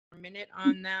minute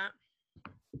on that.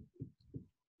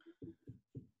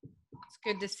 It's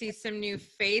good to see some new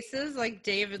faces like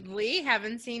David Lee.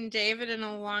 Haven't seen David in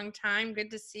a long time.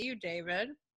 Good to see you, David.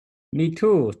 Me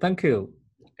too. Thank you.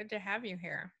 Good to have you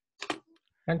here.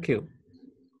 Thank you.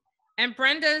 And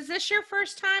Brenda, is this your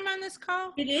first time on this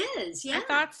call? It is, yeah. I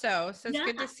thought so. So it's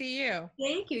good to see you.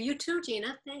 Thank you. You too,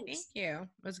 Gina. Thanks. Thank you.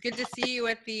 It was good to see you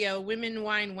at the Women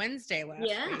Wine Wednesday last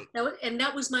week.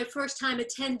 That was my first time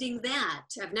attending that.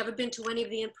 I've never been to any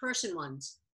of the in-person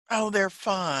ones. Oh, they're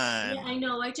fun. Yeah, I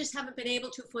know. I just haven't been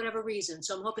able to for whatever reason.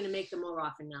 So I'm hoping to make them more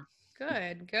often now.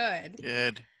 Good, good.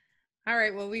 Good. All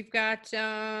right. Well, we've got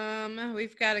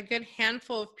a good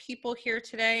handful of people here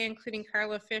today, including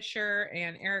Carla Fisher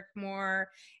and Eric Moore,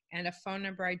 and a phone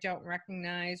number I don't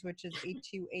recognize, which is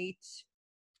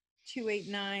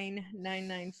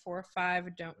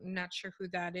 828-289-9945. I'm not sure who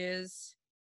that is.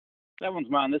 That one's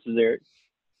mine. This is Eric.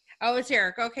 Oh, it's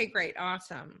Eric. Okay, great.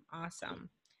 Awesome. Awesome.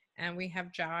 And we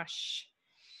have Josh.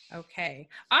 Okay,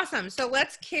 awesome. So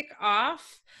let's kick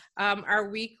off our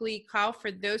weekly call. For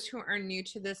those who are new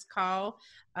to this call,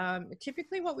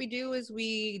 typically what we do is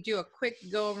we do a quick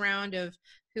go around of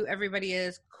who everybody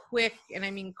is, quick, and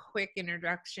I mean quick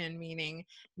introduction, meaning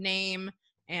name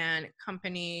and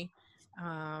company,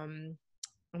 and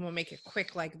we'll make it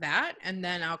quick like that. And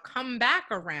then I'll come back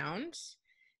around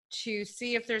to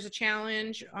see if there's a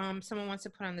challenge someone wants to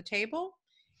put on the table.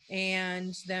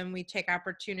 And then we take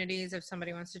opportunities if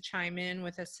somebody wants to chime in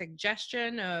with a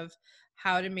suggestion of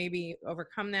how to maybe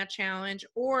overcome that challenge,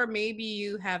 or maybe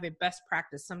you have a best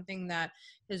practice, something that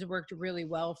has worked really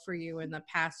well for you in the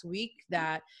past week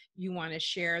that you want to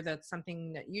share, that's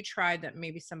something that you tried that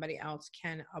maybe somebody else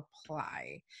can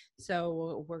apply.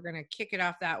 So we're going to kick it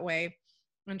off that way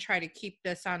and try to keep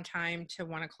this on time to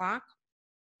 1 o'clock.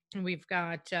 And we've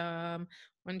got 1,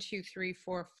 2, 3,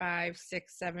 4, 5,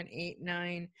 6, 7, 8,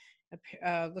 9.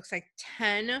 Looks like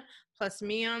 10 plus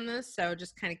me on this. So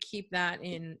just kind of keep that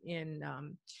in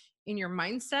your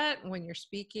mindset when you're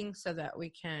speaking, so that we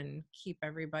can keep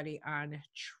everybody on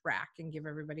track and give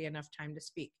everybody enough time to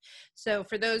speak. So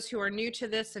for those who are new to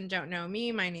this and don't know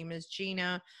me, my name is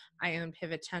Gina. I own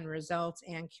Pivot 10 Results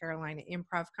and Carolina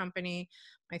Improv Company.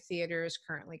 My theater is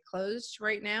currently closed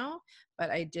right now, but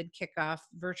I did kick off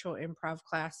virtual improv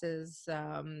classes,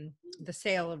 the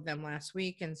sale of them last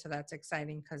week. And so that's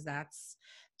exciting because that's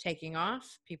taking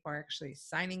off. People are actually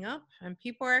signing up, and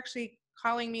people are actually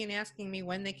calling me and asking me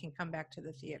when they can come back to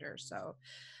the theater. So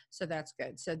that's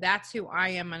good. So that's who I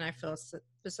am, and I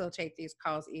facilitate these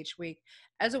calls each week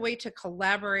as a way to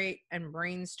collaborate and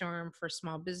brainstorm for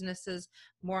small businesses,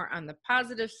 more on the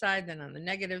positive side than on the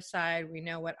negative side. We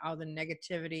know what all the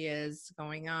negativity is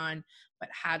going on, but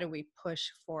how do we push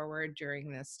forward during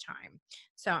this time?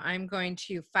 So I'm going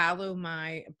to follow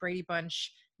my Brady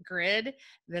Bunch grid,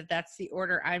 that's the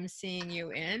order I'm seeing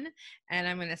you in, and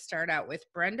I'm going to start out with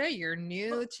Brenda. You're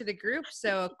new to the group,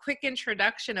 so a quick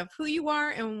introduction of who you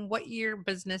are and what your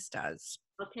business does.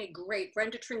 Okay, great.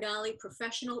 Brenda Tringali,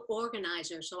 professional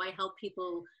organizer. So I help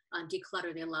people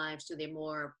declutter their lives so they're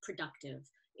more productive.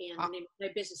 And the name of my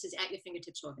business is At Your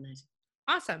Fingertips Organizing.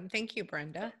 Awesome. Thank you,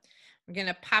 Brenda. We're going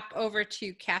to pop over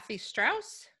to Kathy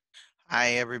Strauss.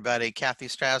 Hi, everybody. Kathy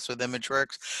Strauss with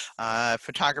ImageWorks.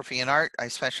 Photography and art. I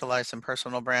specialize in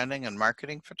personal branding and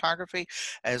marketing photography,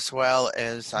 as well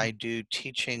as I do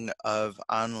teaching of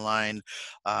online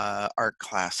art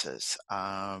classes.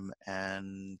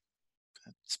 And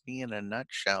that's me in a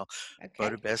nutshell. Okay.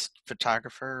 Voted best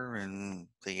photographer in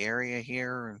the area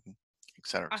here, et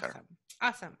cetera, et cetera.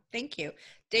 Awesome. Thank you.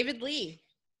 David Lee.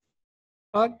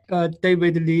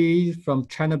 David Lee from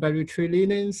China Berry Tree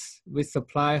Linens. We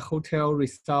supply hotel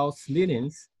resorts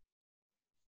linens.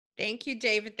 Thank you,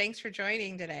 David. Thanks for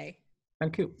joining today.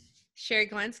 Thank you. Sherry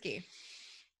Glensky.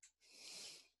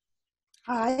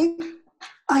 Hi,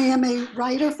 I am a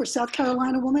writer for South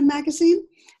Carolina Woman magazine.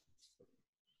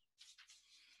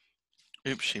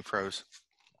 Oops, she froze.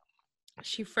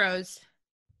 She froze.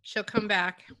 She'll come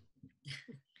back.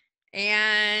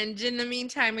 And in the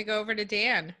meantime, we go over to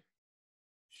Dan.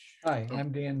 Hi,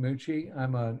 I'm Dan Mucci.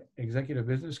 I'm an executive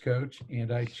business coach,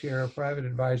 and I chair a private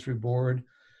advisory board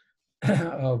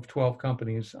of 12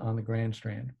 companies on the Grand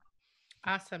Strand.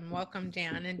 Awesome. Welcome,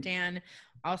 Dan. And Dan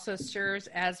also serves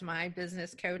as my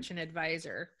business coach and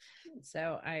advisor.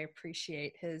 So I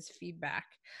appreciate his feedback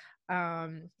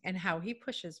and how he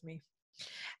pushes me.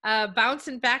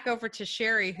 Bouncing back over to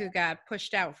Sherry, who got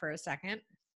pushed out for a second.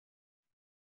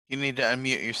 You need to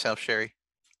unmute yourself, Sherry.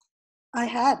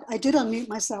 I did unmute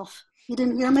myself. You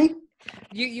didn't hear me?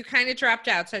 You kind of dropped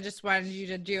out, so I just wanted you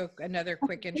to do another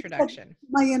quick introduction.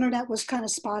 My internet was kind of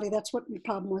spotty. That's what the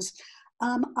problem was.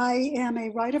 I am a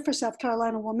writer for South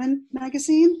Carolina Woman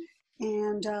magazine,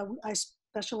 and I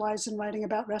specialize in writing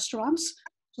about restaurants.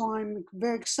 So I'm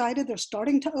very excited. They're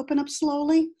starting to open up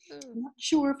slowly. I'm not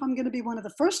sure if I'm going to be one of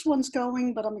the first ones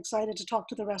going, but I'm excited to talk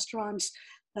to the restaurants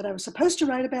that I was supposed to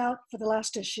write about for the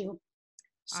last issue.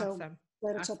 So Awesome.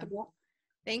 glad it's opened up.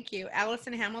 Thank you.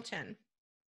 Allison Hamilton.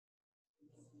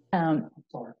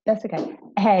 That's okay.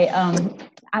 Hey,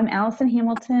 I'm Allison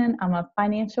Hamilton. I'm a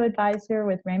financial advisor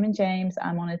with Raymond James.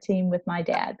 I'm on a team with my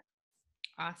dad.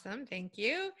 Awesome. Thank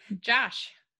you.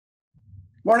 Josh.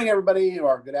 Morning, everybody,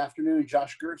 or good afternoon.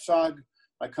 Josh Gertzog.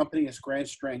 My company is Grand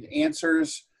Strand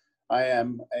Answers. I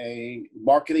am a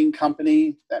marketing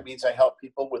company. That means I help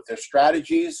people with their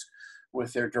strategies,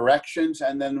 with their directions,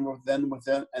 and then with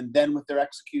their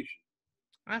execution.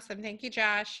 Awesome. Thank you,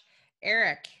 Josh.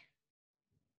 Eric.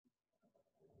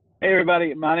 Hey,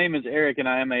 everybody. My name is Eric, and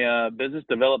I am a business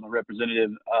development representative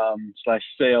slash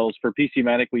sales for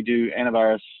PCmatic. We do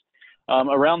antivirus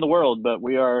around the world, but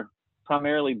we are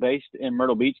primarily based in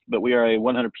Myrtle Beach, but we are a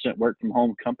 100% work from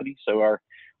home company. So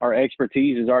our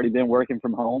expertise has already been working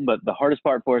from home, but the hardest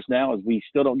part for us now is we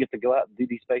still don't get to go out and do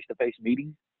these face-to-face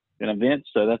meetings and events.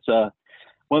 So that's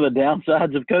one of the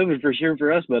downsides of COVID for sure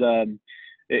for us, but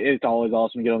it's always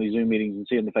awesome to get on these Zoom meetings and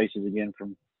seeing the faces again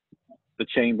from the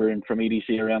chamber and from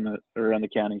EDC around the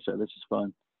county. So this is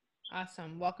fun.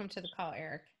 Awesome. Welcome to the call,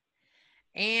 Eric.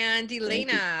 And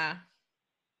Elena.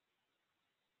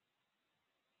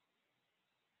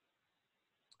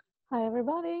 Hi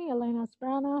everybody, Elena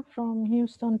Sprana from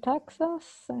Houston, Texas,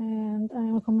 and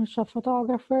I'm a commercial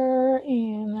photographer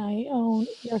and I own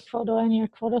York Photo and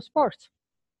York Photo Sports.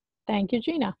 Thank you,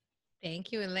 Gina.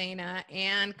 Thank you, Elena.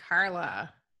 And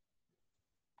Carla.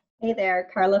 Hey there,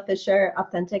 Carla Fisher,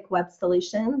 Authentic Web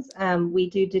Solutions. We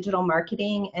do digital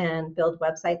marketing and build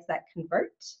websites that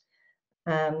convert.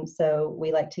 So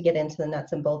we like to get into the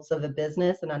nuts and bolts of a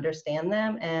business and understand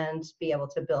them and be able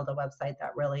to build a website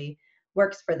that really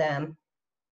works for them.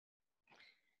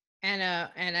 And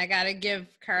I got to give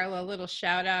Carla a little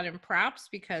shout out and props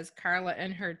because Carla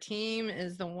and her team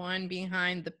is the one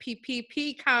behind the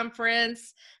PPP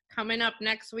conference coming up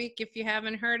next week. If you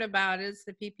haven't heard about it, it's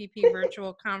the PPP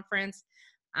virtual conference.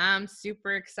 I'm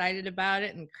super excited about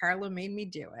it, and Carla made me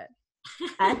do it.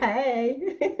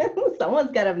 Hey,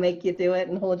 someone's got to make you do it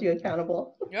and hold you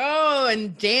accountable. Oh,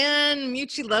 and Dan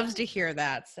Mucci loves to hear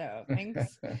that. So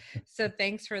thanks.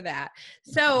 Thanks for that.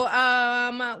 So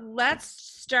let's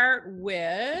start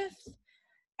with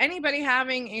anybody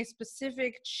having a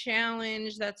specific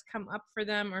challenge that's come up for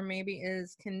them or maybe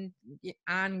is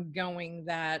ongoing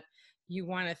that you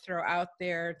want to throw out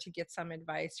there to get some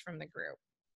advice from the group.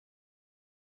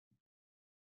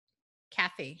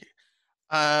 Kathy.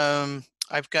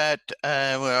 I've got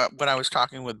what I was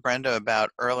talking with Brenda about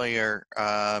earlier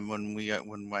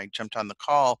when I jumped on the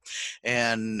call,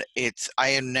 and I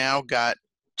have now got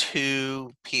two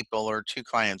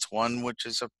clients. One which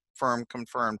is a firm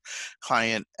confirmed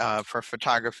client for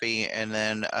photography, and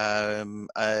then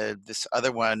this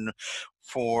other one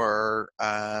for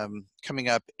coming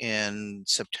up in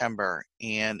September,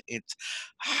 and it's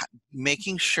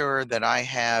making sure that I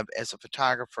have as a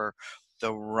photographer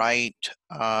the right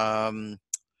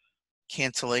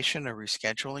cancellation or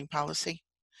rescheduling policy.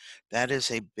 That is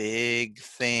a big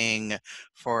thing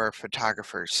for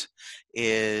photographers.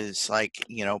 Is like,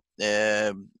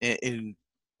 in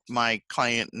my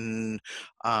client in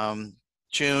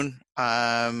June,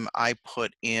 I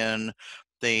put in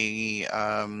the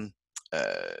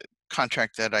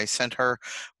contract that I sent her,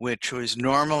 which was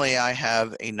normally I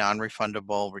have a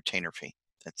non-refundable retainer fee.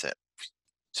 That's it.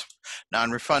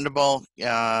 Non-refundable,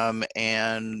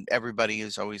 and everybody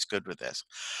is always good with this.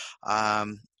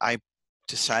 I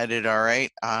decided, all right,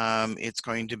 it's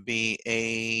going to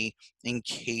be in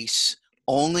case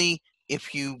only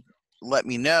if you let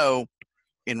me know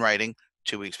in writing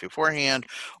 2 weeks beforehand,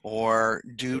 or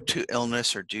due to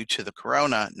illness or due to the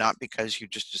corona, not because you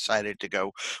just decided to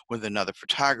go with another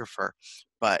photographer,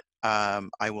 but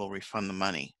I will refund the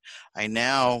money. I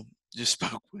now just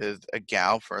spoke with a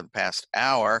gal for the past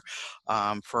hour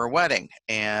for a wedding,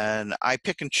 and I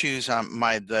pick and choose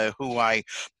who I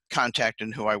contact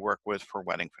and who I work with for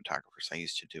wedding photographers. I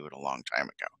used to do it a long time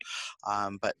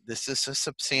ago, but this is a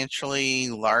substantially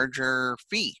larger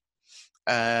fee,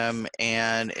 and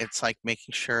it's like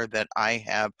making sure that I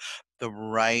have the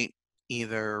right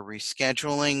either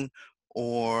rescheduling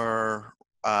or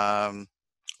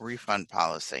refund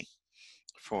policy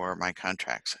for my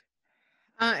contracts.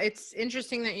 It's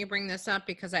interesting that you bring this up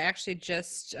because I actually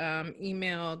just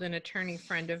emailed an attorney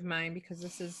friend of mine because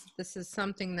this is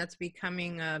something that's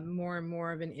becoming more and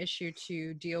more of an issue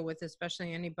to deal with,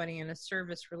 especially anybody in a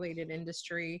service-related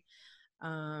industry.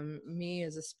 Me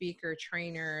as a speaker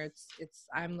trainer,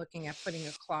 I'm looking at putting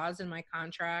a clause in my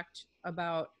contract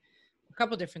about a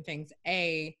couple different things.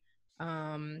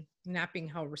 Not being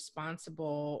held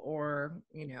responsible or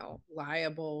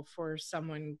liable for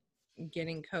someone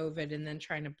getting COVID and then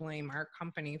trying to blame our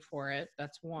company for it.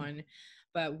 That's one.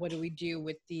 But what do we do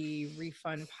with the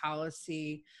refund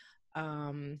policy?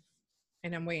 And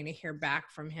I'm waiting to hear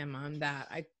back from him on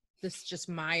that. This is just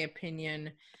my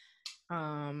opinion.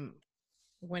 When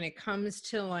it comes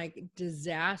to like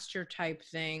disaster type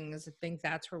things, I think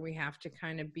that's where we have to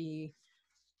kind of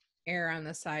err on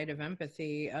the side of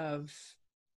empathy of,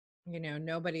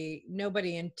 nobody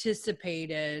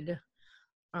anticipated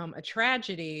a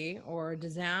tragedy or a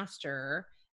disaster,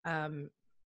 and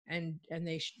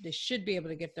they should be able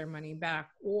to get their money back,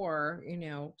 or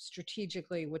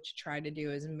strategically what you try to do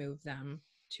is move them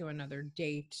to another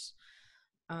date.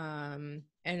 And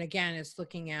again, it's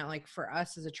looking at, like, for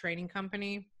us as a training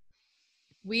company,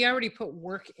 we already put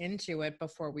work into it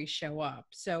before we show up.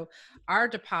 So our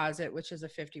deposit, which is a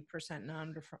 50%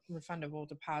 non-refundable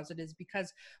deposit, is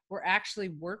because we're actually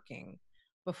working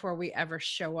before we ever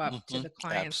show up to the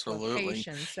client's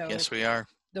location. So yes, we are.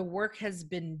 The work has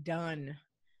been done.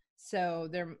 So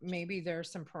maybe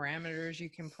there's some parameters you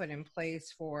can put in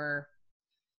place for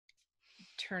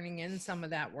turning in some of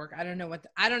that work. I don't know what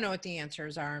the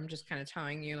answers are. I'm just kind of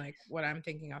telling you like what I'm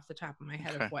thinking off the top of my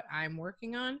head of what I'm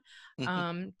working on.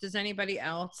 Does anybody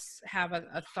else have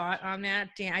a thought on that?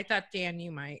 Dan, I thought, Dan,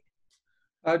 you might.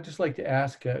 I'd just like to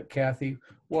ask Kathy,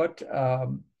 what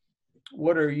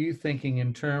are you thinking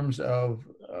in terms of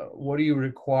what do you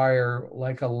require,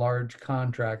 like a large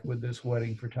contract with this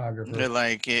wedding photographer?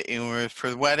 Like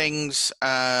for weddings,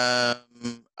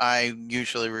 I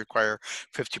usually require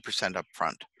 50%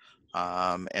 upfront.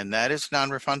 And that is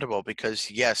non-refundable because,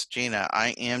 yes, Gina,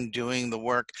 I am doing the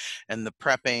work and the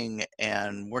prepping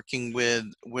and working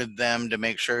with them to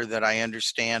make sure that I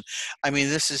understand. I mean,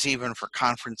 this is even for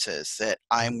conferences that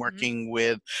I'm working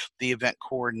with the event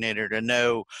coordinator to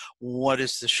know what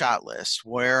is the shot list,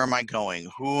 where am I going,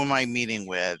 who am I meeting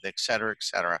with, et cetera,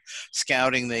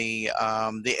 scouting the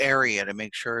area to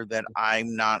make sure that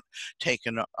I'm not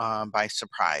taken by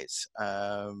surprise.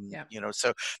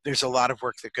 So there's a lot of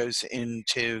work that goes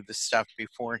into the stuff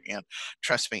beforehand.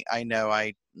 Trust me, I know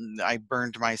I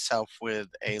burned myself with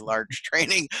a large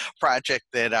training project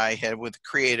that I had with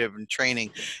creative and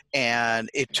training, and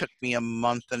it took me a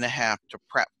month and a half to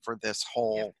prep for this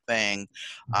whole thing.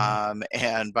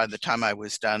 And by the time I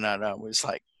was done, I was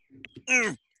like,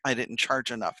 I didn't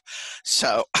charge enough.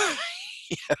 So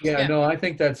no, I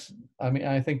think that's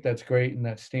great and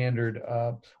that's standard.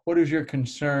 What is your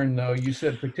concern though? You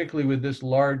said particularly with this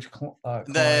large client.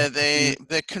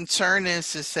 The concern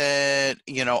is that,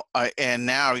 and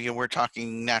now we're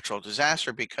talking natural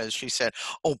disaster, because she said,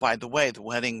 oh, by the way, the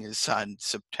wedding is on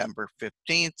September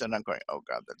 15th. And I'm going, oh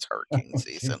God, that's hurricane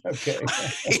season. Okay.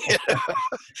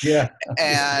 Yeah.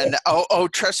 And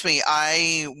trust me,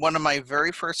 one of my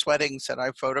very first weddings that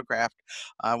I photographed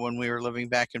when we were living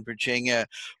back in Virginia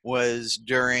was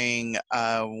during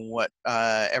what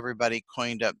everybody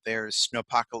coined up there as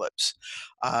snowpocalypse.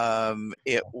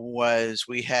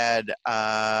 We had,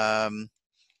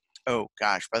 oh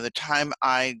gosh, by the time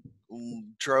I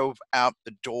drove out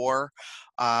the door,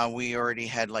 we already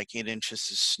had like 8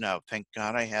 inches of snow. Thank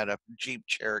God I had a Jeep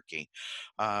Cherokee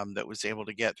that was able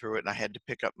to get through it, and I had to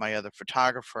pick up my other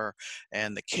photographer,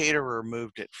 and the caterer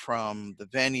moved it from the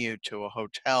venue to a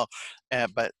hotel.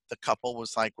 But the couple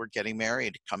was like, we're getting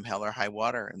married come hell or high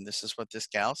water. And this is what this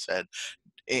gal said.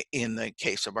 In the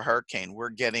case of a hurricane, we're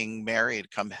getting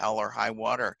married come hell or high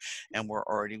water, and we're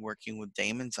already working with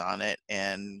Damons on it,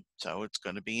 and so it's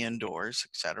going to be indoors,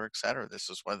 et cetera, et cetera. This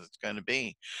is what it's going to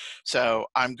be. So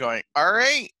I'm going, all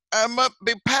right, I'm up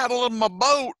be paddling my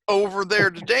boat over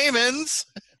there to Damons.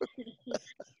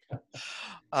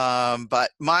 But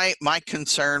my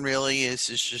concern really is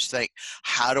just like,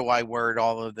 how do I word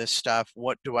all of this stuff?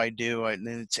 What do I do? And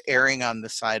it's erring on the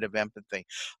side of empathy.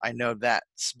 I know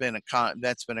that's been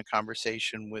a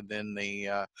conversation within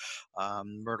the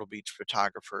Myrtle Beach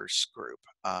photographers group.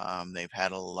 They've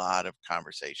had a lot of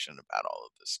conversation about all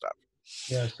of this stuff.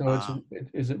 Yeah. So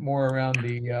is it more around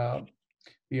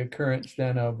the occurrence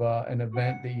then of an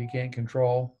event that you can't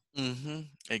control?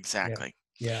 Exactly.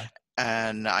 Yeah.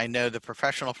 and I know the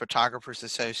Professional Photographers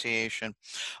Association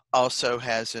also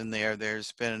has in there.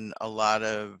 There's been a lot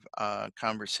of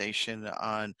conversation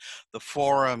on the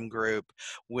forum group,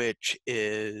 which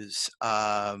is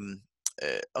a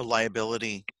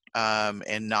liability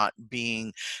and not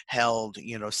being held.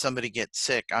 You know, somebody gets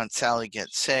sick, Aunt Sally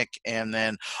gets sick, and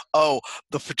then, oh,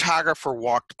 the photographer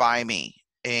walked by me,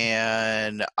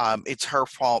 and it's her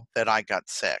fault that I got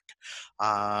sick.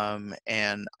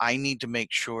 And I need to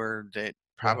make sure that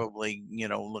probably, you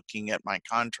know, looking at my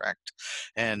contract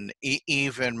and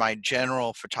even my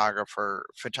general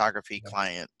photography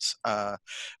clients,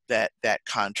 that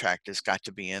contract has got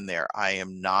to be in there. I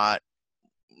am not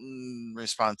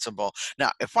responsible. Now,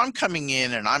 if I'm coming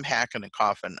in and I'm hacking and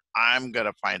coughing, I'm going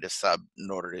to find a sub in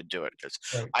order to do it, because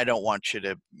I don't want you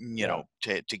to, you know,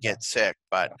 to get sick.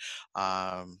 But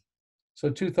so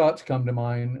two thoughts come to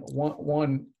mind.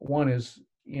 One is,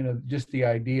 you know, just the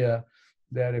idea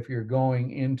that if you're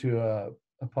going into a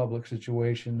public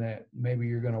situation, that maybe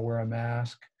you're going to wear a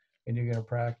mask and you're going to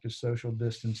practice social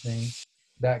distancing.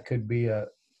 That could be a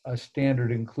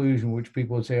standard inclusion, which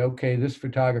people would say, okay, this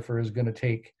photographer is going to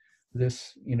take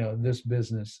this, you know, this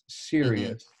business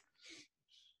serious.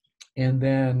 And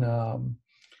then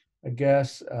I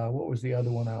guess what was the other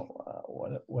one?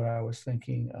 What I was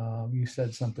thinking. You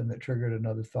said something that triggered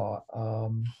another thought.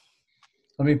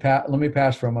 Let me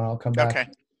pass from it. I'll come back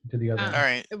to the other one. All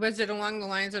right. Was it along the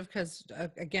lines of, because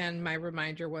again, my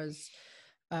reminder was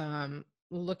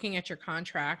looking at your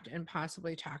contract and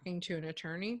possibly talking to an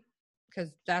attorney,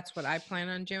 because that's what I plan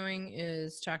on doing,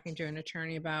 is talking to an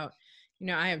attorney about, you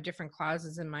know, I have different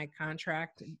clauses in my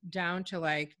contract down to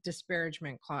like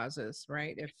disparagement clauses,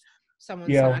 right? If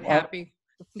someone's not happy,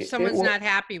 if someone's not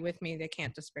happy with me, they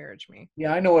can't disparage me.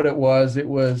 Yeah, I know what it was. It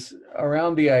was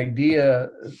around the idea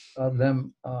of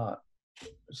them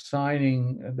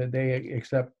signing that they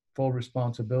accept full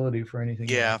responsibility for anything.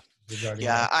 Yeah.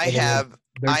 Yeah,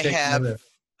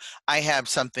 I have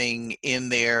something in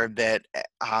there that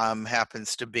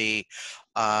happens to be,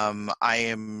 I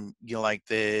am, you know, like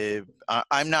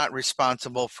I'm not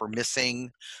responsible for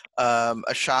missing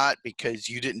a shot because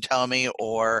you didn't tell me,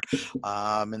 or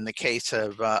in the case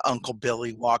of Uncle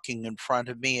Billy walking in front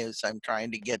of me as I'm trying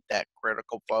to get that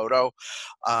critical photo,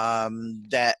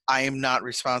 that I am not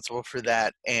responsible for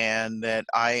that, and that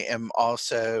I am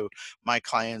also, my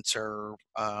clients are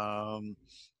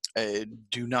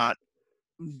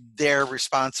they're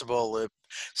responsible if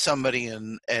somebody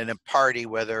in a party,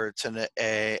 whether it's an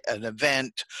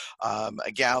event,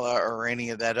 a gala, or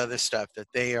any of that other stuff, that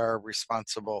they are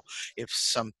responsible if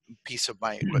some piece of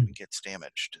my equipment gets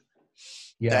damaged.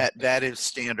 Yeah. That is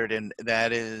standard, and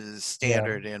that is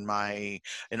standard in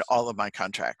all of my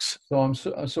contracts. So I'm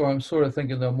sort of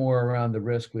thinking though more around the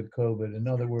risk with COVID. In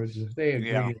other words, if they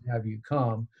agree to have you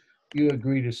come, you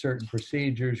agree to certain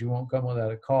procedures. You won't come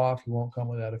without a cough. You won't come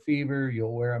without a fever.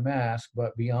 You'll wear a mask.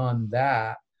 But beyond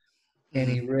that,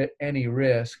 any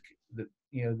risk that,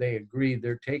 you know, they agree,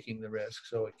 they're taking the risk,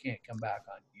 so it can't come back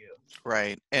on you.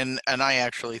 Right. And I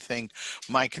actually think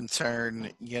my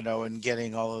concern, you know, in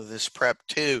getting all of this prep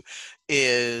too,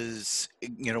 is,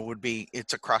 you know, would be,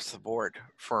 it's across the board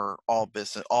for all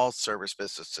service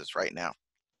businesses right now.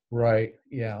 Right.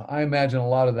 Yeah. I imagine a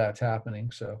lot of that's happening.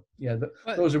 So yeah,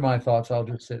 those are my thoughts. I'll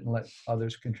just sit and let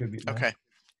others contribute now. Okay.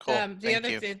 Cool.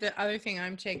 The other thing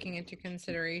I'm taking into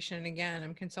consideration, again,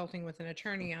 I'm consulting with an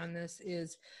attorney on this,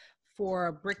 is for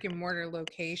a brick and mortar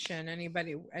location,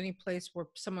 any place where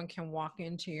someone can walk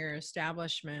into your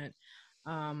establishment.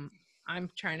 I'm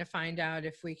trying to find out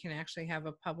if we can actually have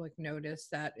a public notice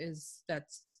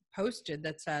that's posted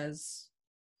that says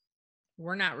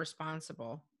we're not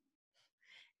responsible.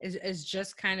 Is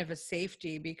just kind of a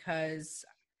safety, because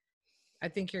I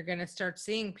think you're going to start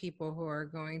seeing people who are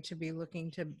going to be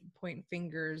looking to point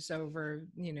fingers over,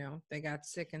 you know, they got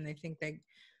sick and they think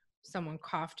someone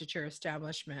coughed at your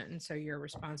establishment and so you're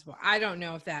responsible. I don't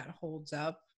know if that holds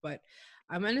up, but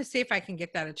I'm going to see if I can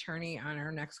get that attorney on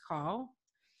our next call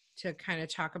to kind of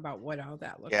talk about what all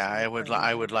that looks like. I would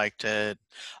like that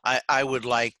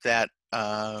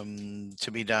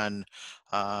to be done.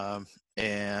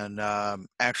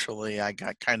 Actually, I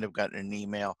got an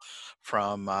email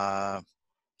from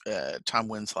Tom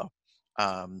Winslow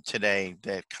today,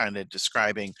 that kind of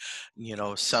describing, you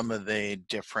know, some of the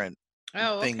different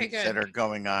things that are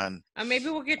going on. Maybe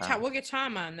we'll get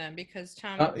Tom on then, because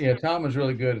Tom. Tom is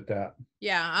really good at that.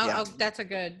 Yeah, that's a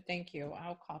good. Thank you.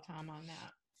 I'll call Tom on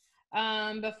that.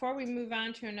 Before we move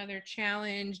on to another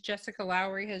challenge, Jessica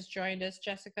Lowry has joined us.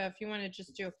 Jessica, if you want to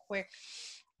just do a quick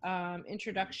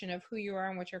introduction of who you are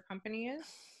and what your company is.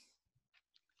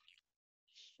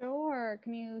 Sure.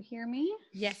 Can you hear me?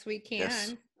 Yes, we can.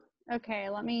 Yes. Okay,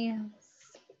 let me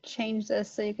change this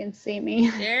so you can see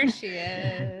me. There she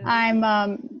is. I'm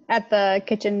at the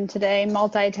kitchen today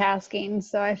multitasking,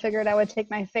 so I figured I would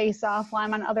take my face off while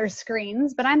I'm on other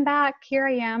screens, but I'm back. Here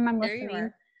I am. I'm There you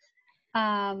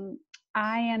listening.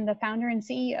 I am the founder and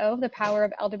CEO of The Power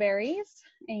of Elderberries,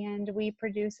 and we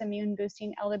produce immune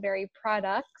boosting elderberry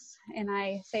products. And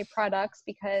I say products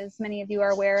because many of you are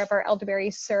aware of our elderberry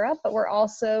syrup, but we're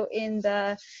also in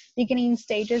the beginning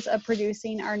stages of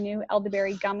producing our new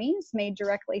elderberry gummies made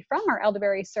directly from our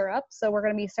elderberry syrup. So we're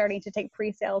going to be starting to take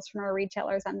pre-sales from our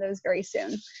retailers on those very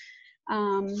soon.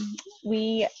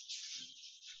 We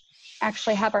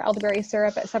actually have our elderberry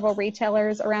syrup at several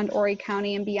retailers around Horry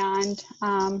County and beyond,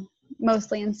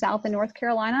 mostly in South and North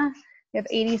Carolina. We have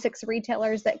 86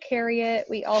 retailers that carry it.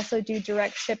 We also do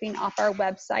direct shipping off our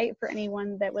website for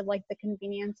anyone that would like the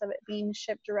convenience of it being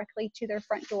shipped directly to their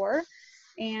front door.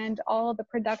 And all of the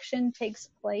production takes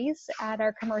place at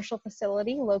our commercial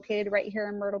facility located right here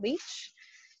in Myrtle Beach.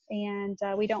 And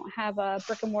we don't have a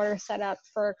brick and mortar set up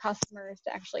for customers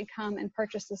to actually come and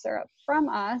purchase the syrup from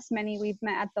us. Many we've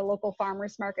met at the local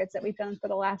farmers markets that we've done for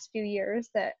the last few years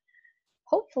that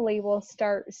hopefully will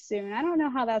start soon. I don't know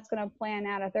how that's going to plan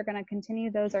out, if they're going to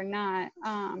continue those or not.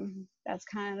 That's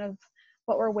kind of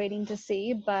what we're waiting to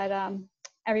see. But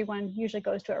everyone usually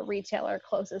goes to a retailer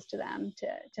closest to them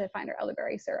to find our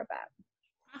elderberry syrup at.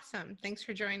 Awesome. Thanks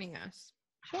for joining us.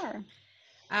 Sure.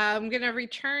 I'm going to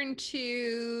return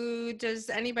to, does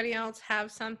anybody else have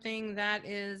something that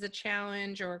is a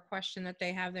challenge or a question that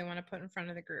they have they want to put in front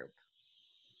of the group?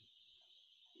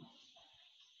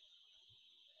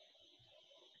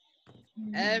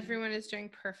 Everyone is doing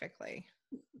perfectly.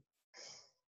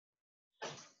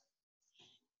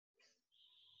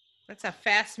 That's a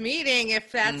fast meeting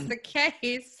if that's the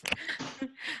case.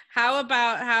 How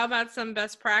about some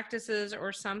best practices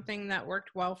or something that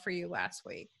worked well for you last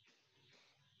week?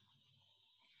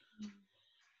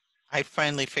 I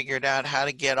finally figured out how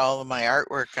to get all of my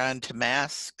artwork onto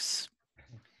masks.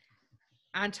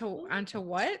 Onto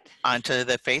what? Onto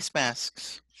the face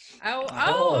masks.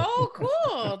 Oh,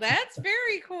 cool. That's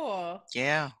very cool.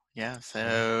 Yeah.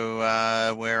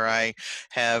 So where I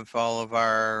have all of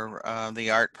our the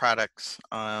art products,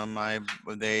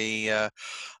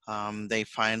 they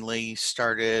finally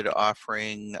started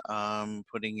offering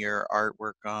putting your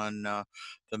artwork on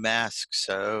the mask.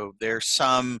 So there's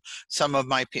some of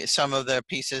the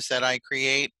pieces that I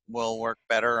create will work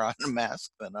better on a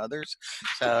mask than others.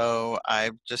 So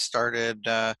I've just started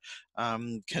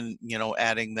adding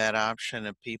that option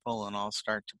of people, and I'll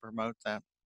start to promote that.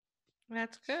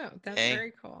 That's good. That's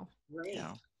very cool. Great.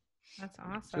 Yeah. That's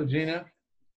awesome. So Gina?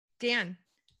 Dan.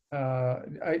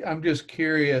 I'm just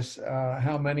curious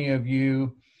how many of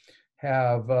you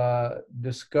have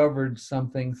discovered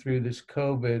something through this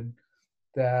COVID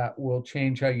that will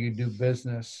change how you do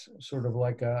business, sort of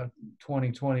like a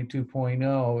 2020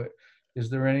 2.0. Is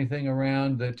there anything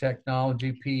around the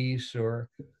technology piece or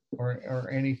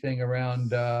anything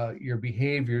around your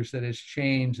behaviors that has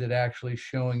changed that actually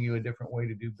showing you a different way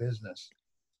to do business?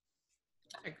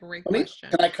 A great question.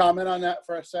 Can I comment on that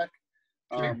for a sec?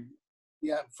 Sure.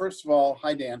 Yeah, first of all,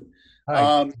 hi, Dan.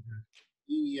 Hi.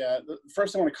 The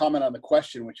first I want to comment on the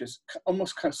question, which is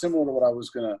almost kind of similar to what I was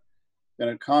gonna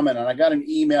comment on. I got an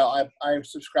email. I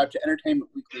subscribe to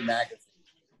Entertainment Weekly magazine.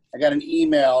 I got an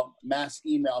mass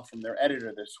email from their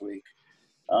editor this week.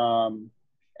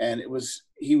 And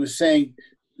he was saying,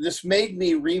 this made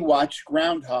me rewatch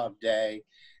Groundhog Day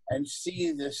and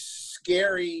see the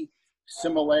scary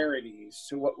similarities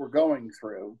to what we're going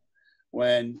through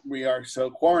when we are so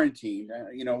quarantined.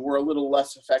 We're a little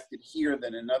less affected here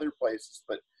than in other places,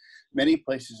 but many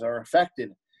places are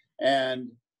affected.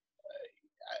 And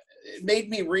it made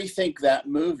me rethink that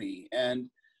movie. And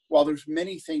while there's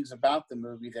many things about the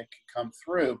movie that can come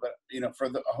through, but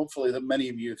hopefully many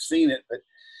of you have seen it, but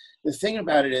the thing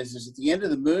about it is at the end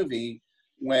of the movie,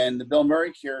 when the Bill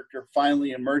Murray character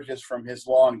finally emerges from his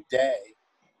long day,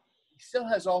 he still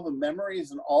has all the memories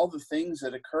and all the things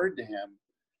that occurred to him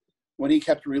when he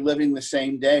kept reliving the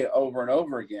same day over and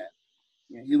over again.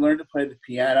 He learned to play the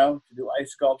piano, to do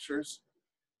ice sculptures,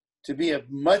 to be a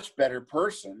much better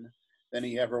person than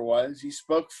he ever was. He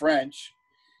spoke French.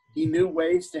 He knew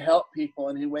ways to help people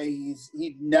in ways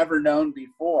he'd never known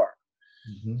before.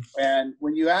 Mm-hmm. And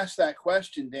when you ask that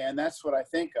question, Dan, that's what I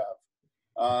think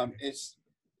of. It's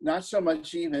not so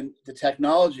much even the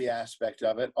technology aspect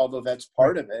of it, although that's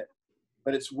part of it,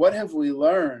 but it's what have we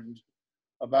learned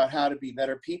about how to be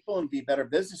better people and be better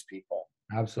business people.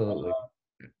 Absolutely.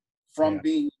 From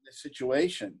being in this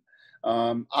situation.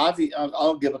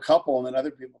 I'll give a couple and then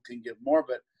other people can give more,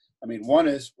 but I mean, one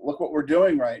is, look what we're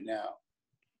doing right now.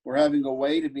 We're having a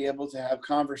way to be able to have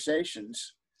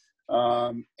conversations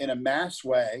in a mass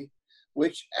way,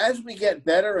 which as we get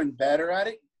better and better at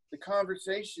it, the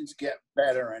conversations get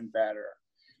better and better.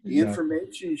 The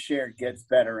information shared gets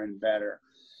better and better.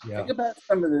 Yeah. Think about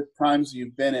some of the times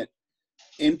you've been at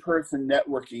in-person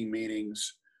networking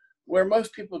meetings where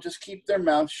most people just keep their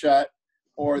mouth shut,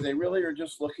 or they really are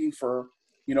just looking for,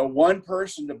 you know, one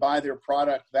person to buy their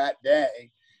product that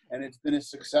day, and it's been a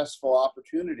successful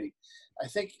opportunity. I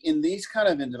think in these kind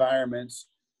of environments,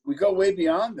 we go way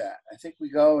beyond that. I think we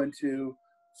go into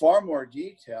far more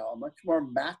detail, much more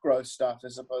macro stuff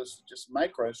as opposed to just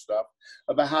micro stuff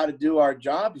about how to do our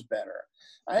jobs better.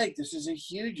 I think this is a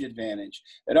huge advantage.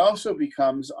 It also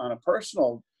becomes, on a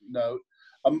personal note,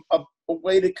 a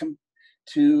way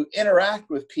to interact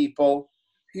with people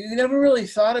who you never really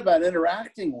thought about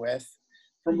interacting with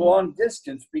from a long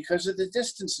distance because of the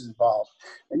distance involved.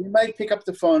 And you might pick up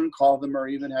the phone and call them, or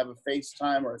even have a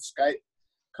FaceTime or a Skype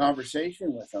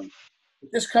conversation with them.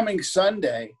 But this coming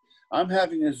Sunday, I'm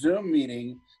having a Zoom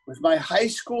meeting with my high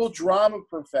school drama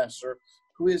professor,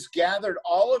 who has gathered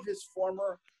all of his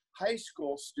former high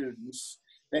school students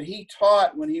that he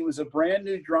taught when he was a brand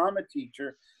new drama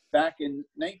teacher back in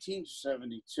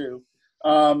 1972.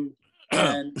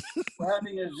 And we're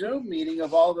having a Zoom meeting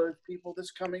of all those people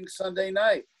this coming Sunday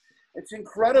night. It's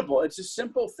incredible. It's a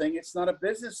simple thing. It's not a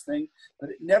business thing, but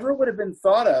it never would have been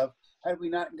thought of had we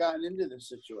not gotten into this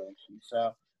situation.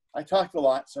 So I talked a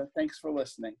lot, so thanks for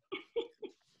listening.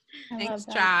 Thanks,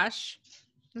 Josh.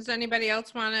 Does anybody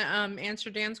else want to answer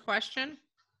Dan's question?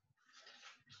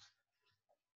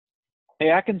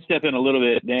 Hey, I can step in a little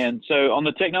bit, Dan. So on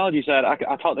the technology side, I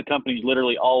talk to companies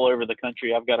literally all over the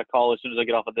country. I've got a call as soon as I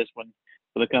get off of this one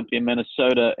with a company in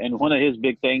Minnesota. And one of his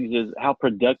big things is how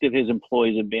productive his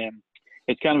employees have been.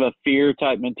 It's kind of a fear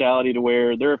type mentality to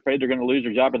where they're afraid they're going to lose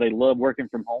their job, or they love working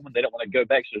from home and they don't want to go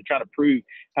back. So they're trying to prove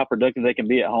how productive they can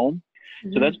be at home.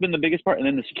 So that's been the biggest part. And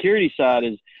then the security side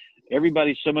is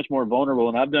everybody's so much more vulnerable.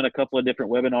 And I've done a couple of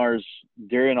different webinars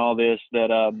during all this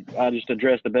that I just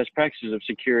address the best practices of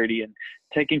security and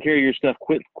taking care of your stuff,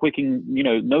 quicking, you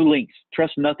know, no links,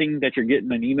 trust nothing that you're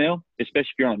getting an email, especially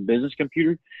if you're on a business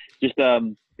computer. Just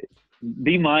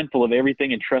be mindful of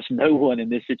everything and trust no one in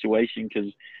this situation.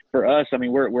 Because for us, I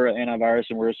mean, we're an antivirus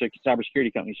and we're a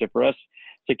cybersecurity company. So for us,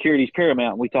 security is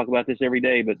paramount. And we talk about this every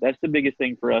day, but that's the biggest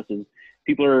thing for us is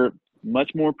people are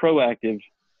much more proactive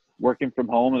working from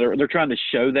home. They're trying to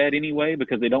show that anyway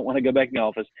because they don't want to go back in the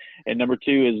office. And number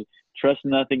two is trust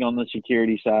nothing on the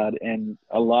security side. And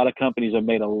a lot of companies have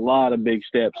made a lot of big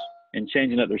steps in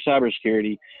changing up their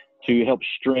cybersecurity to help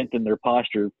strengthen their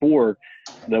posture for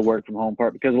the work from home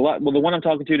part. Because the one I'm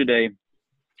talking to today,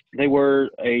 they were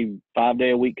a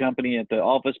 5-day-a-week company at the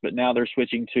office, but now they're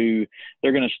switching to,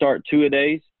 they're going to start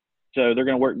 2-a-days. So they're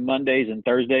going to work Mondays and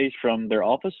Thursdays from their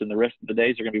office, and the rest of the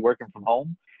days they're going to be working from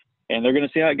home. And they're going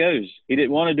to see how it goes. He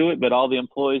didn't want to do it, but all the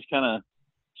employees kind of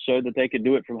showed that they could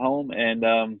do it from home.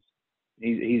 And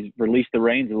he's released the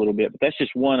reins a little bit. But that's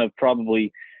just one of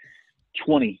probably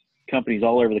 20 companies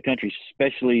all over the country,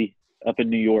 especially up in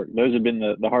New York. Those have been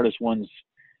the hardest ones,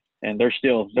 and they're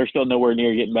still nowhere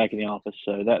near getting back in the office.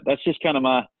 So that's just kind of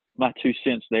my 2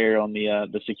 cents there on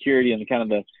the security and the kind of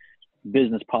the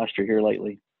business posture here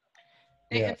lately.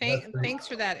 Yeah, thanks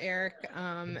for that, Eric.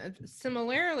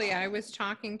 Similarly, I was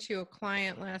talking to a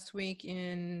client last week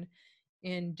in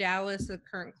Dallas, a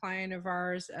current client of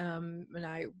ours, and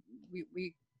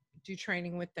we do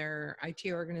training with their IT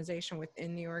organization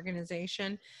within the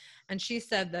organization, and she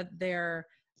said that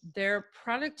their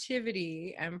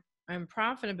productivity and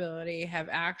profitability have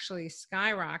actually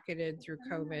skyrocketed through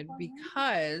COVID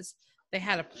because they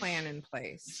had a plan in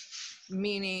place,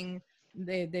 meaning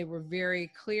they were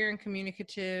very clear and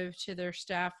communicative to their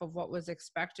staff of what was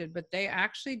expected, but they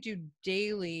actually do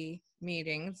daily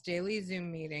Zoom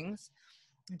meetings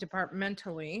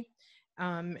departmentally.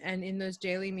 And in those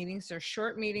daily meetings, they're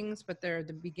short meetings, but they're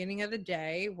the beginning of the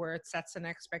day where it sets an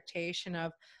expectation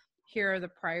of here are the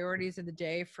priorities of the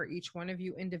day for each one of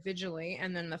you individually.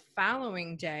 And then the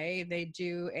following day, they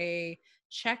do a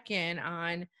check-in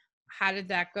on how did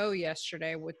that go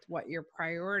yesterday with what your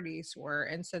priorities were.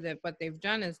 And so that what they've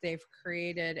done is they've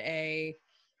created a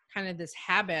kind of this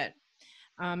habit.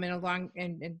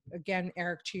 And again,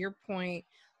 Eric, to your point,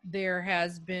 there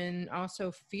has been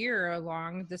also fear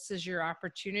along, this is your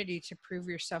opportunity to prove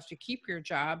yourself to keep your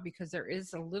job, because there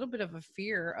is a little bit of a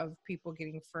fear of people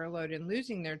getting furloughed and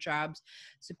losing their jobs.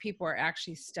 So people are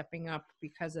actually stepping up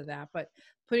because of that. But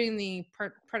putting the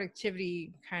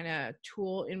productivity kind of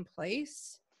tool in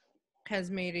place has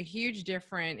made a huge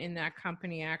difference in that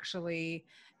company. Actually,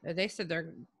 they said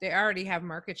they already have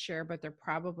market share, but they're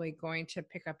probably going to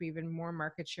pick up even more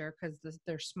market share because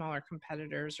their smaller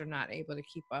competitors are not able to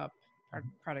keep up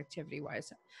productivity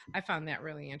wise. I found that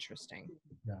really interesting.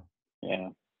 Yeah.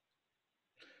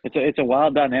 It's a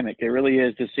wild dynamic. It really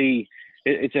is to see.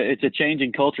 It's a change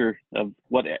in culture of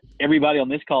what everybody on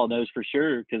this call knows for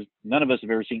sure, because none of us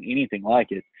have ever seen anything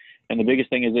like it. And the biggest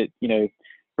thing is that, you know,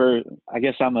 I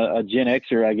guess I'm a Gen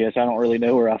Xer. I guess I don't really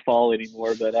know where I fall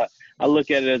anymore, but I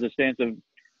look at it as a stance of,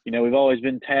 you know, we've always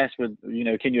been tasked with, you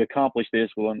know, can you accomplish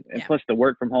this? Well, and plus the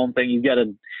work from home thing, you got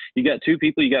two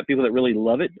people. You got people that really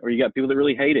love it, or you got people that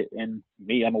really hate it. And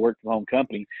me, I'm a work from home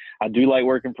company. I do like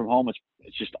working from home.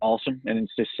 It's just awesome, and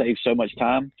it's just saves so much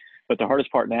time. But the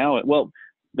hardest part now, well,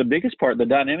 the biggest part, the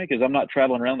dynamic, is I'm not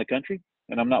traveling around the country,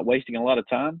 and I'm not wasting a lot of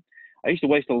time. I used to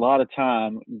waste a lot of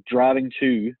time driving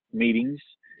to meetings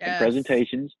and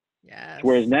presentations. Yes.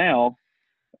 Whereas now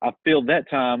I filled that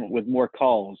time with more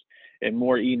calls and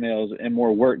more emails and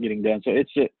more work getting done. So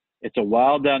it's a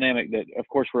wild dynamic that, of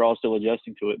course, we're all still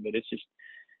adjusting to it, but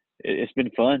it's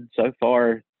been fun so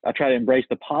far. I try to embrace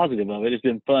the positive of it. It's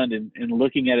been fun in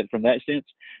looking at it from that sense,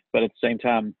 but at the same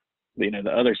time, you know,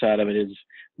 the other side of it is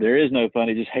there is no fun.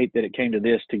 I just hate that it came to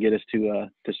this to get us to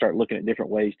start looking at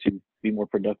different ways to be more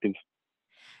productive.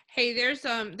 Hey, there's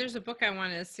a book I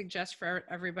want to suggest for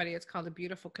everybody. It's called A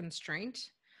Beautiful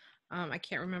Constraint. I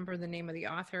can't remember the name of the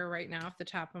author right now off the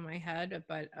top of my head,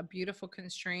 but A Beautiful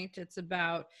Constraint. It's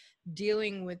about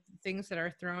dealing with things that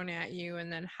are thrown at you,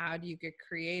 and then how do you get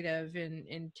creative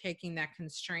in taking that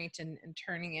constraint and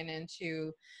turning it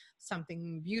into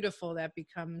something beautiful that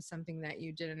becomes something that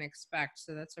you didn't expect.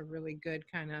 So that's a really good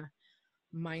kind of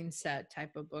mindset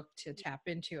type of book to tap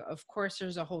into. Of course,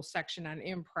 there's a whole section on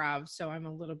improv, so I'm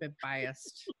a little bit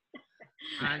biased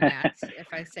on that,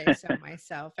 if I say so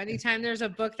myself. Anytime there's a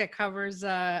book that covers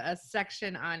a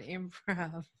section on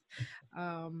improv,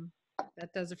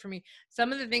 that does it for me.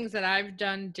 Some of the things that I've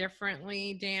done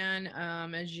differently, Dan,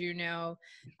 as you know,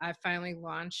 I finally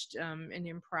launched an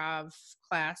improv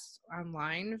class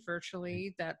online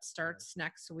virtually that starts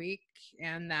next week,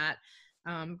 and that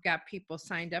got people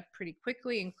signed up pretty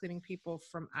quickly, including people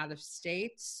from out of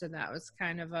state. So that was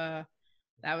kind of a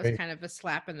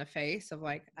slap in the face of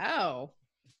like, oh,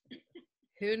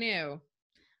 who knew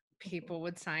people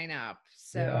would sign up?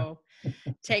 So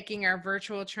taking our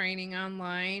virtual training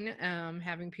online,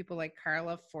 having people like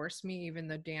Carla force me, even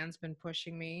though Dan's been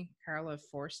pushing me, Carla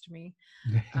forced me,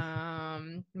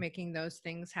 making those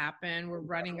things happen. We're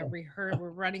running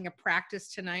a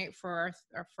practice tonight for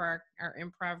our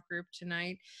improv group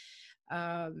tonight.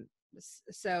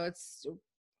 So it's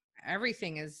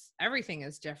everything is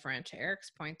different. To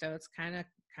Eric's point, though, it's kind of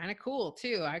cool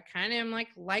too. I kind of am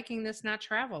liking this not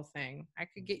travel thing. I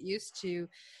could get used to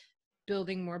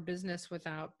building more business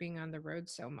without being on the road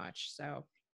so much. So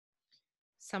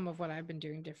some of what I've been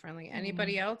doing differently.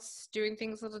 Anybody else doing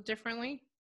things a little differently?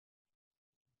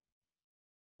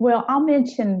 Well, I'll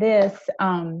mention this.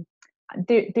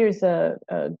 There's a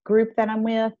group that I'm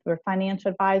with. We're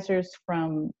financial advisors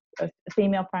from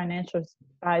female financial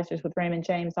advisors with Raymond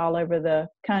James all over the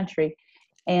country.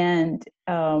 And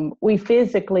we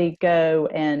physically go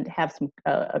and have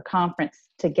a conference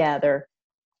together.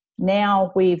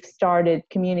 Now we've started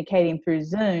communicating through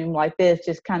Zoom like this,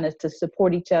 just kind of to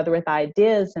support each other with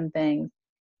ideas and things.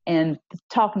 And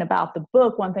talking about the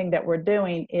book, one thing that we're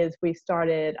doing is we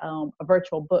started a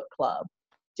virtual book club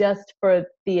just for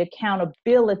the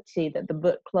accountability that the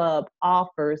book club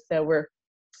offers. So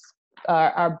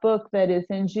our book that is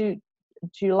in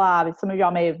July, some of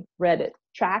y'all may have read it,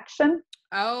 Traction.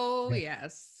 Oh,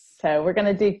 yes. So we're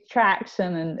going to do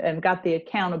Traction and got the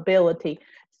accountability.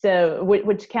 So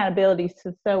which accountability is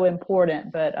so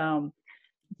important, but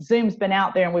Zoom's been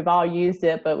out there and we've all used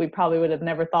it, but we probably would have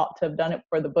never thought to have done it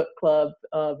for the book club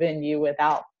venue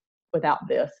without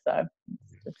this. So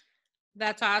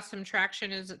that's awesome.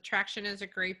 Traction is a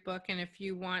great book. And if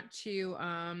you want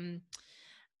to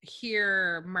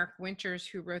hear Mark Winters,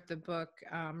 who wrote the book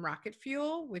Rocket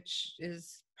Fuel, which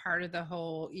is part of the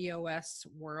whole EOS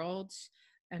world,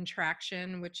 and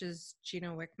Traction, which is Gina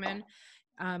Wickman.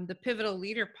 The Pivotal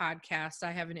Leader podcast,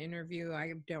 I have an interview.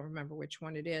 I don't remember which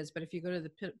one it is, but if you go to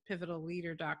the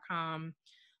pivotalleader.com,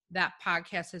 that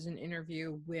podcast has an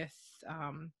interview with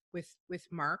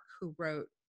Mark, who wrote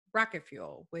Rocket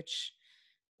Fuel, which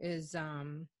is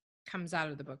comes out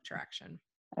of the book Traction.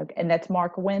 Okay, and that's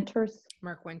Mark Winters?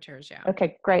 Mark Winters, yeah.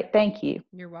 Okay, great. Thank you.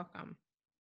 You're welcome.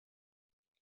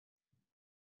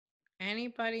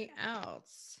 Anybody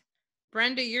else?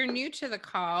 Brenda, you're new to the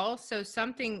call, so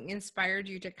something inspired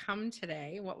you to come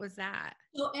today. What was that?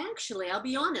 So actually, I'll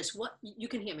be honest, what you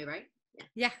can hear me, right?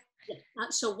 Yeah.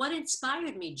 So what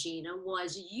inspired me, Gina,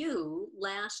 was you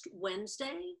last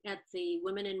Wednesday at the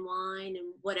Women in Wine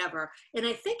and whatever. And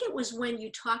I think it was when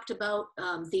you talked about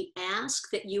the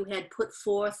ask that you had put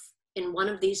forth in one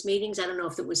of these meetings. I don't know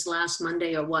if it was last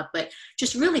Monday or what, but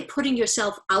just really putting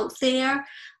yourself out there.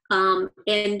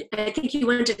 And I think you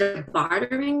went into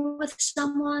bartering with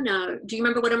someone. Do you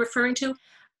remember what I'm referring to?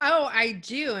 Oh, I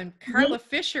do. And Carla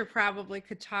Fisher probably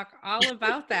could talk all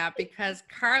about that because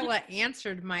Carla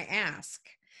answered my ask.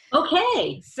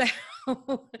 Okay. So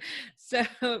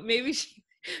maybe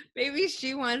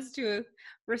she wants to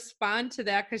respond to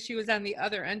that because she was on the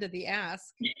other end of the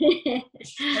ask.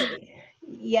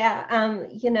 Yeah,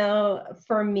 you know,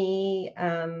 for me,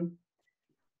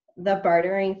 the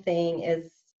bartering thing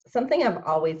is something I've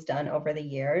always done over the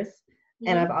years.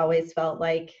 And I've always felt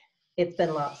like it's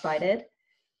been lopsided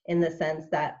in the sense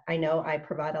that I know I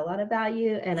provide a lot of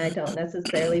value and I don't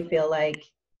necessarily feel like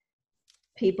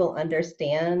people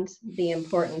understand the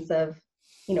importance of,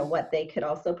 you know, what they could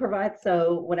also provide.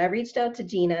 So when I reached out to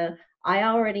Gina, I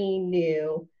already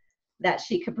knew that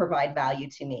she could provide value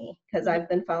to me because I've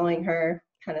been following her,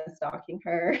 kind of stalking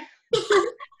her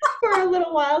for a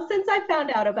little while since I found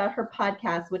out about her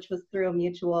podcast, which was through a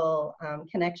mutual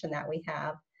connection that we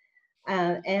have.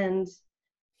 And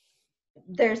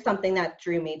there's something that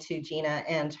drew me to Gina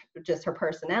and just her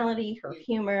personality, her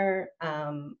humor,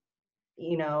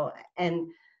 you know,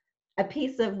 and a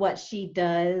piece of what she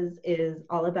does is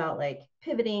all about like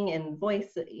pivoting and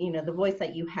voice, you know, the voice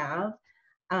that you have,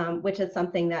 which is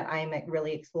something that I'm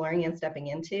really exploring and stepping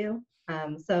into.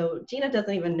 So Gina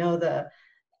doesn't even know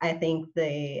I think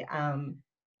the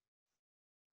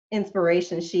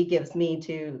inspiration she gives me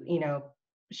to, you know,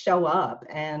 show up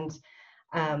and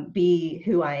be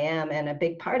who I am. And a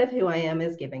big part of who I am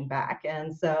is giving back.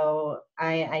 And so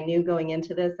I knew going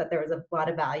into this that there was a lot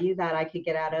of value that I could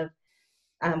get out of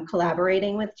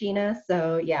collaborating with Gina.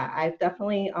 So yeah, I've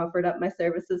definitely offered up my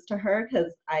services to her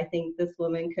because I think this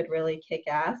woman could really kick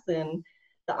ass in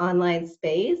the online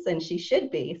space, and she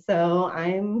should be. So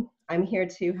I'm here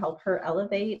to help her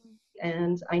elevate,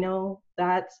 and I know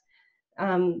that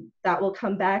that will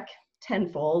come back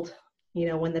tenfold, you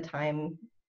know, when the time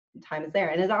is there,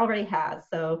 and it already has.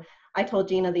 So I told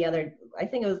Gina I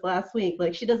think it was last week,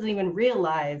 like she doesn't even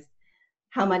realize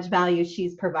how much value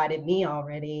she's provided me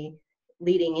already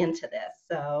leading into this.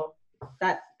 So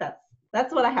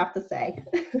that's what I have to say.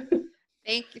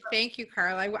 Thank you,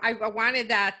 Carla. I wanted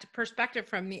that perspective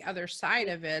from the other side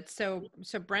of it. So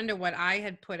Brenda, what I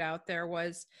had put out there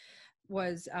was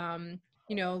you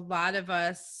know, a lot of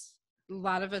us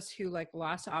who like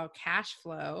lost all cash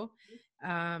flow,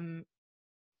 and,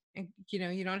 you know,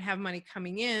 you don't have money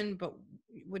coming in, but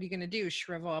what are you going to do?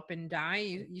 Shrivel up and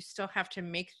die? You still have to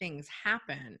make things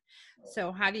happen.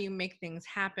 So how do you make things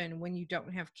happen when you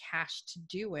don't have cash to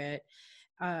do it?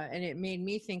 And it made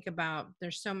me think about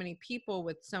there's so many people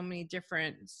with so many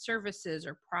different services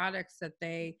or products that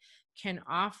they can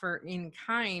offer in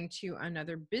kind to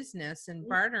another business, and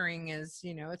bartering is,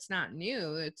 you know, it's not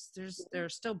new.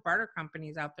 There's still barter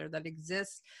companies out there that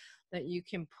exist that you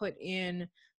can put in,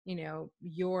 you know,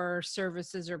 your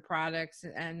services or products,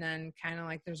 and then kind of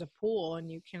like there's a pool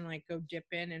and you can like go dip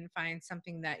in and find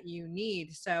something that you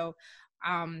need. So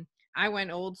I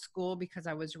went old school because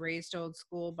I was raised old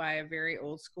school by a very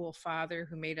old school father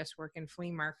who made us work in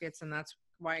flea markets. And that's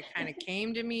why it kind of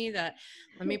came to me that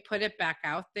let me put it back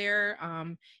out there.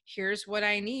 Here's what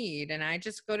I need. And I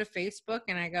just go to Facebook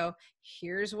and I go,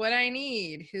 here's what I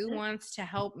need. Who wants to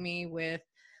help me with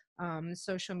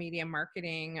social media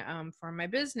marketing for my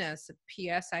business?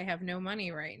 P.S. I have no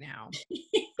money right now,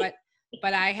 but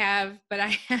I have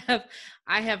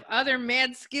other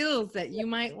mad skills that you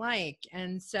might like.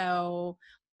 And so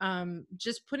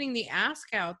just putting the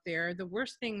ask out there, the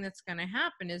worst thing that's going to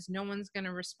happen is no one's going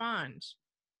to respond.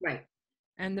 Right.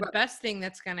 And the best thing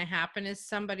that's going to happen is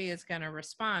somebody is going to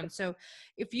respond. So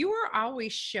if you are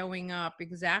always showing up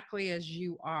exactly as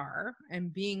you are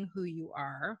and being who you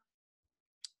are,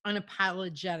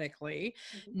 unapologetically,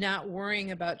 not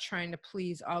worrying about trying to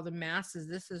please all the masses,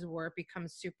 this is where it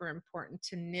becomes super important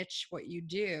to niche what you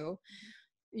do.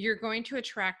 You're going to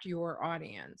attract your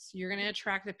audience. You're going to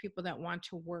attract the people that want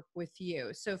to work with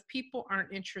you. So if people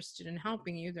aren't interested in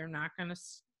helping you, they're not going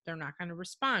to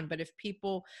respond. But if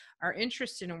people are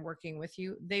interested in working with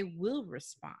you, they will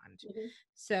respond.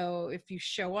 So if you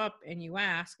show up and you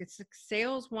ask, it's like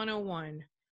sales 101.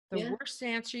 The worst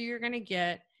answer you're going to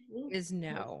get is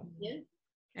no.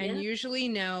 And usually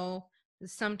no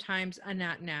is sometimes a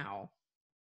not now.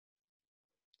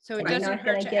 So it You're doesn't not hurt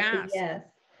going to to get the ask. yes.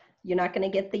 You're not going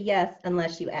to get the yes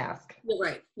unless you ask. You're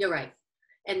right. You're right.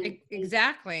 And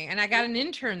Exactly. And I got an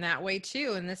intern that way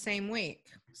too in the same week.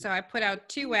 So I put out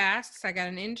 2 asks. I got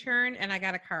an intern and I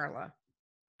got a Carla.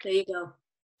 there you go.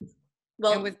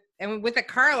 Well, And with a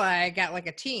Carla, I got like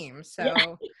a team.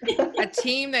 So a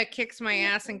team that kicks my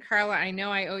ass. And Carla, I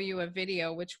know I owe you a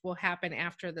video, which will happen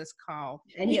after this call.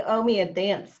 And you owe me a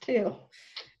dance too.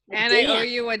 And I owe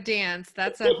you a dance.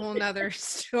 That's a whole nother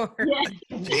story.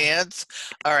 Dance.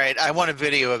 All right. I want a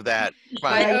video of that.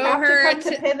 Come on. I you owe have her to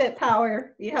come to Pivot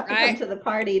Power. You have to come to the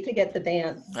party to get the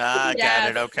dance. Ah, got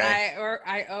it. Okay.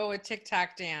 I owe a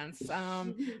TikTok dance.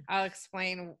 I'll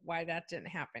explain why that didn't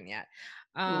happen yet.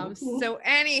 So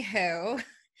anywho,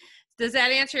 does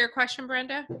that answer your question,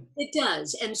 Brenda? it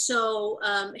does. And so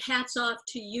hats off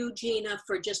to you, Gina,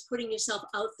 for just putting yourself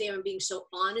out there and being so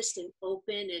honest and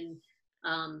open. And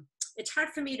it's hard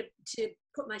for me to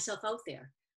put myself out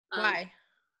there. Why?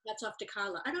 Hats off to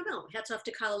Carla. I don't know. Hats off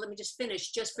to Carla. Let me just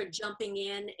finish, just for jumping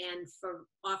in and for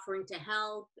offering to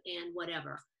help and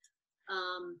whatever.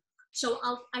 So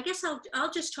I guess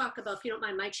I'll just talk about, if you don't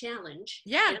mind, my challenge.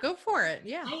 Yeah, and go for it.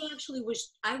 Yeah.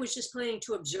 I was just planning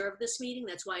to observe this meeting.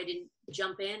 That's why I didn't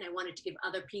jump in. I wanted to give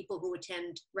other people who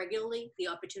attend regularly the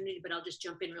opportunity, but I'll just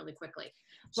jump in really quickly.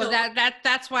 Well, So,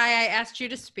 that's why I asked you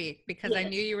to speak, because I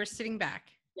knew you were sitting back.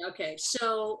 okay.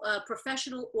 So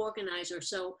professional organizer.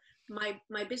 So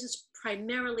my business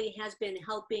primarily has been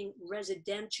helping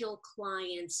residential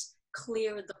clients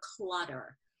clear the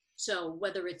clutter. So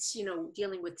whether it's,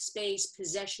 dealing with space,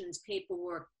 possessions,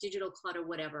 paperwork, digital clutter,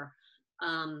 whatever.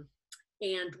 And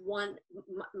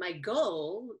my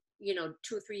goal, 2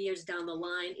 or 3 years down the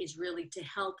line, is really to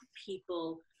help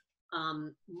people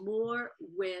more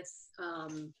with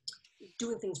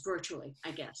doing things virtually,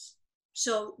 I guess.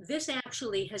 So this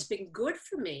actually has been good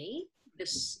for me,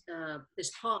 this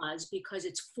pause, because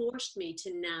it's forced me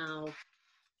to now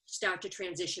start to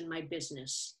transition my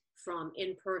business from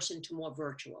in-person to more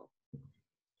virtual.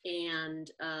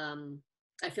 And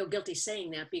I feel guilty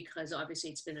saying that, because obviously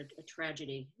it's been a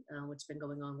tragedy, what's been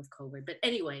going on with COVID. But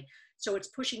anyway, so it's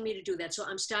pushing me to do that. So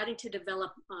I'm starting to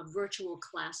develop virtual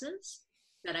classes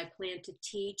that I plan to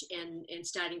teach, and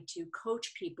starting to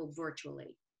coach people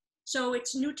virtually. So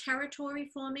it's new territory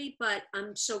for me, but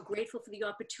I'm so grateful for the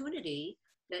opportunity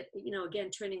that, again,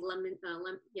 turning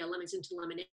lemons into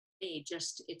lemonade,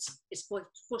 it's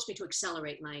forced me to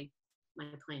accelerate my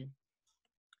plan.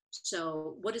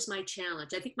 So what is my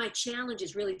challenge? I think my challenge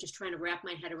is really just trying to wrap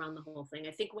my head around the whole thing.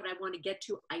 I think what I want to get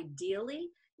to ideally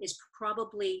is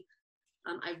probably,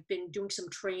 I've been doing some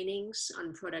trainings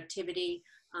on productivity,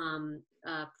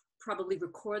 probably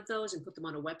record those and put them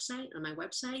on my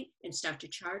website, and start to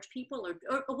charge people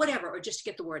or whatever, or just to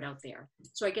get the word out there.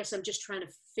 So I guess I'm just trying to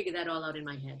figure that all out in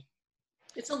my head.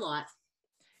 It's a lot.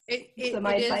 So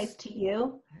my advice to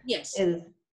you Yes. is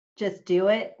just do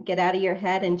it, get out of your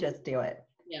head and just do it.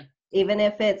 Yeah. Even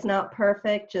if it's not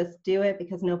perfect, just do it,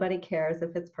 because nobody cares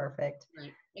if it's perfect.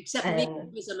 Right. Except me,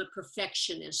 because I'm a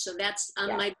perfectionist. So that's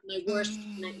my worst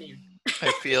nightmare.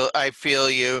 I feel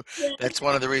you. That's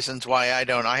one of the reasons why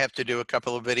I have to do a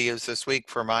couple of videos this week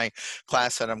for my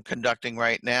class that I'm conducting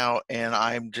right now, and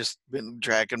I'm just been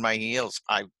dragging my heels.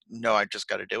 I know I just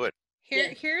got to do it.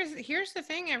 Here's the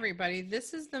thing, everybody.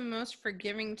 This is the most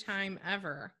forgiving time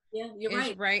ever. Yeah, you're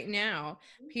right. Right now,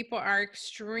 people are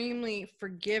extremely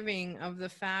forgiving of the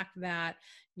fact that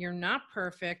you're not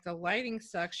perfect. The lighting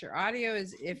sucks. Your audio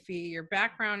is iffy. Your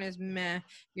background is meh.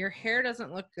 Your hair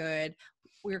doesn't look good.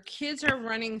 Your kids are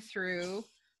running through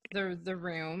the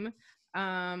room.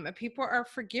 People are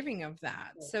forgiving of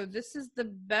that. Right. So this is the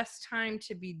best time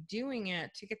to be doing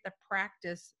it, to get the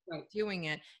practice doing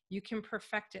it. You can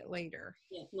perfect it later.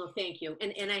 Yeah, no, thank you.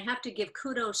 And I have to give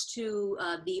kudos to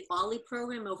the Ollie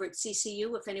program over at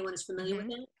CCU, if anyone is familiar with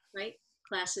that, right?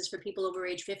 Classes for people over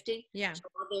age 50. Yeah. So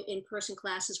all the in-person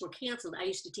classes were canceled. I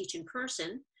used to teach in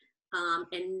person.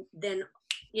 And then,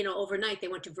 overnight they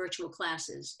went to virtual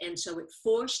classes. And so it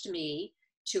forced me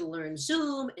to learn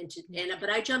Zoom but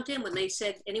I jumped in when they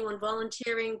said anyone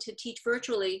volunteering to teach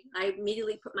virtually. I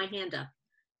immediately put my hand up,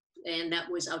 and that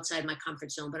was outside my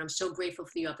comfort zone, but I'm so grateful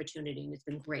for the opportunity, and it's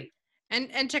been great.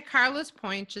 And to Carla's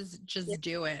point, just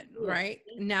do it, right?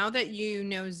 Now that you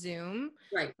know Zoom,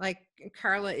 right? Like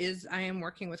I am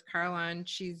working with Carla, and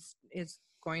is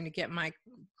going to get my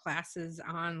classes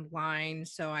online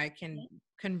so I can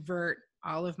convert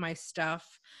all of my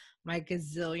stuff, my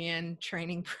gazillion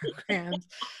training programs,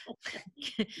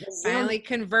 finally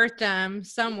convert them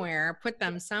somewhere, put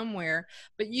them somewhere.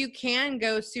 But you can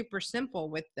go super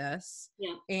simple with this.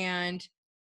 Yeah. And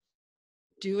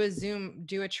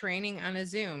do a training on a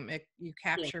Zoom. You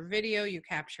capture video, you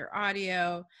capture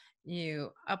audio,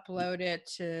 you upload it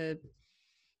to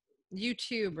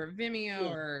YouTube or Vimeo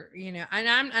or, and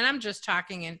I'm just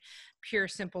talking in pure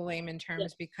simple layman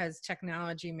terms because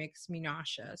technology makes me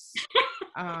nauseous.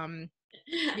 That's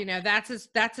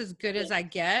as good as I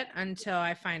get until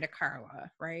I find a Carla,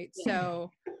 right?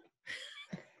 So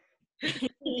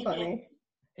Funny.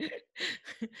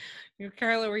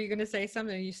 Carla, were you going to say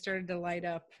something? You started to light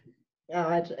up. No,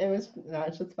 it's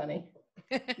just funny.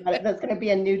 That's going to be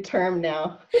a new term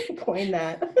now. Coin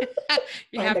that.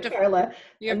 Find a Carla.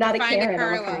 You have not to find a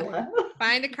Karen, a Carla. I'm a Carla.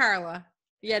 Find a Carla.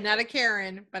 Yeah, not a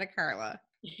Karen, but a Carla.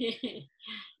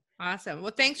 Awesome.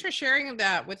 Well, thanks for sharing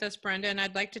that with us, Brenda. And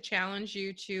I'd like to challenge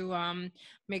you to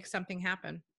make something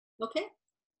happen. Okay,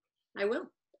 I will.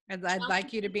 I'd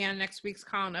like you to be on next week's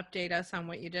call and update us on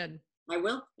what you did. I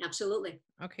will, absolutely.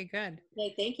 Okay, good.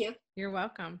 Okay, thank you. You're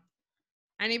welcome.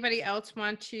 Anybody else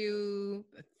want to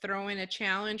throw in a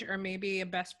challenge or maybe a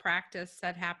best practice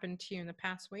that happened to you in the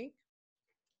past week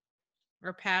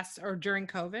or during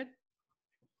COVID?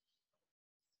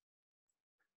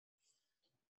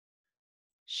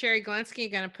 Sherry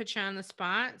Glensky, going to put you on the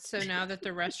spot. So now that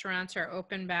the restaurants are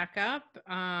open back up,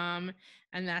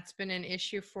 and that's been an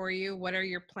issue for you, what are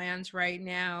your plans right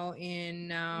now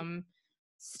in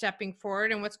stepping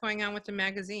forward, and what's going on with the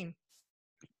magazine?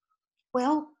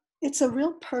 Well, it's a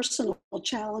real personal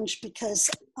challenge because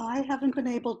I haven't been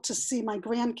able to see my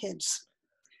grandkids.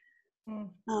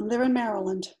 They're in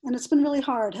Maryland, and it's been really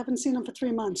hard. Haven't seen them for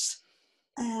 3 months.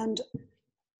 And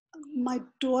my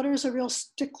daughter's a real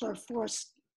stickler for us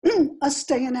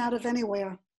staying out of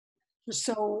anywhere.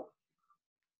 So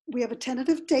we have a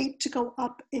tentative date to go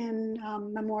up in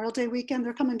Memorial Day weekend.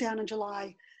 They're coming down in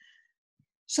July.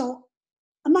 So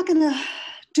I'm not going to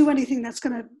do anything that's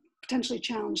going to potentially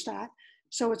challenge that.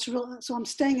 So so I'm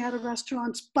staying out of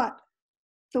restaurants, but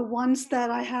the ones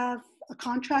that I have a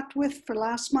contract with for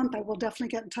last month, I will definitely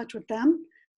get in touch with them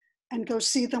and go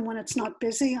see them when it's not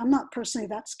busy. I'm not personally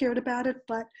that scared about it,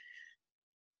 but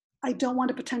I don't want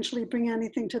to potentially bring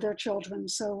anything to their children.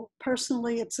 So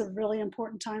personally, it's a really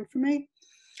important time for me.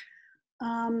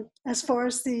 As far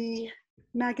as the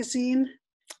magazine,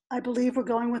 I believe we're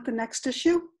going with the next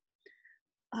issue.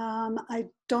 I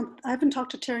haven't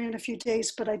talked to Terry in a few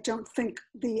days, but I don't think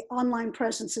the online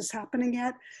presence is happening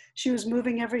yet. She was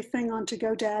moving everything onto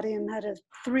GoDaddy and had a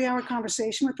 3-hour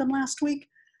conversation with them last week.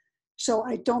 So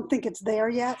I don't think it's there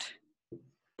yet,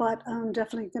 but I'm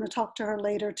definitely going to talk to her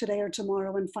later today or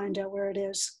tomorrow and find out where it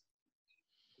is.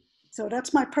 So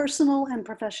that's my personal and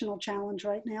professional challenge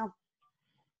right now.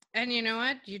 And you know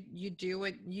what? You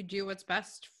do what's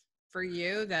best for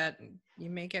you, that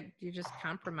you just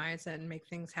compromise it and make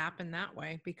things happen that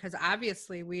way, because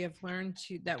obviously we have learned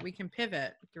that we can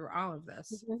pivot through all of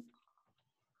this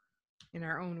in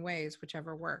our own ways,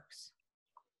 whichever works.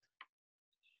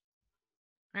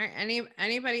 All right.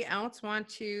 Anybody else want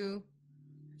to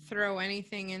throw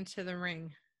anything into the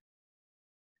ring?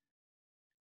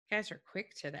 You guys are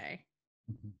quick today.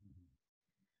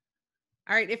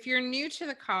 All right, if you're new to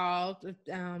the call,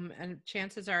 and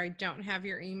chances are I don't have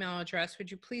your email address, would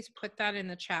you please put that in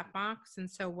the chat box? And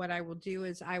so what I will do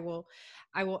is I will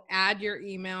add your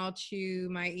email to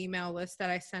my email list that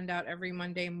I send out every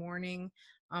Monday morning.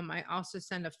 I also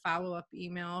send a follow-up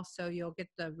email, so you'll get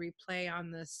the replay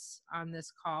on this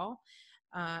call.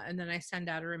 And then I send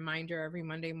out a reminder every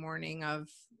Monday morning of,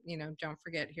 don't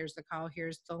forget, here's the call,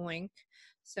 here's the link.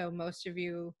 So most of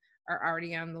you are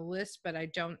already on the list, but I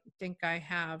don't think I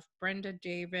have Brenda,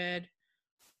 David,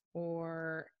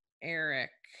 or Eric.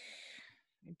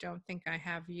 I don't think I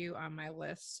have you on my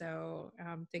list. So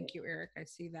thank you, Eric. I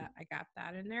see that. I got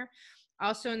that in there.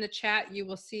 Also in the chat, you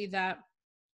will see that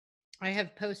I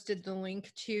have posted the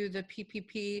link to the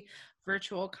PPP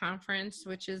virtual conference,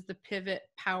 which is the Pivot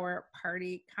Power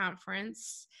Party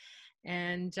Conference.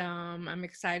 And I'm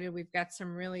excited. We've got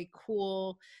some really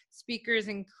cool speakers,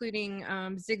 including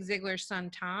Zig Ziglar's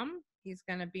son, Tom. He's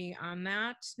going to be on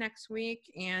that next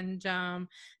week. And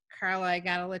Carla, I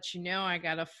got to let you know, I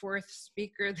got a 4th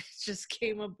speaker that just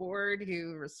came aboard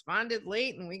who responded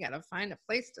late, and we got to find a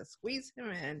place to squeeze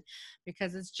him in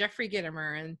because it's Jeffrey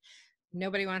Gittimer. And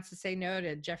nobody wants to say no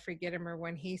to Jeffrey Gittimer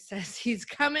when he says he's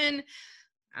coming.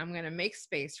 I'm going to make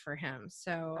space for him.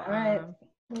 So, all right.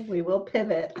 We will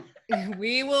pivot.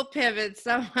 We will pivot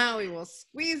somehow. We will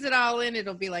squeeze it all in.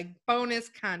 It'll be like bonus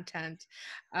content.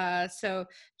 So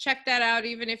check that out.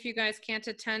 Even if you guys can't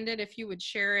attend it, if you would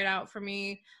share it out for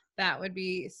me, that would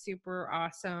be super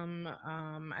awesome.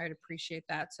 I would appreciate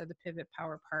that. So the Pivot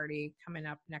Power Party coming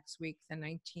up next week, the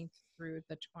 19th through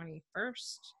the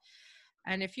 21st.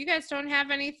 And if you guys don't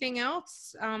have anything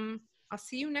else, I'll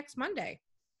see you next Monday.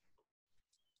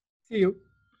 See you.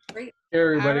 Great.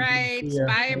 Everybody. All right.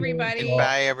 Bye, everybody.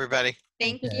 Bye, everybody.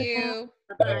 Thank Okay. you.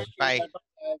 Bye.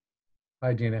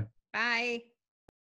 Bye, Gina. Bye.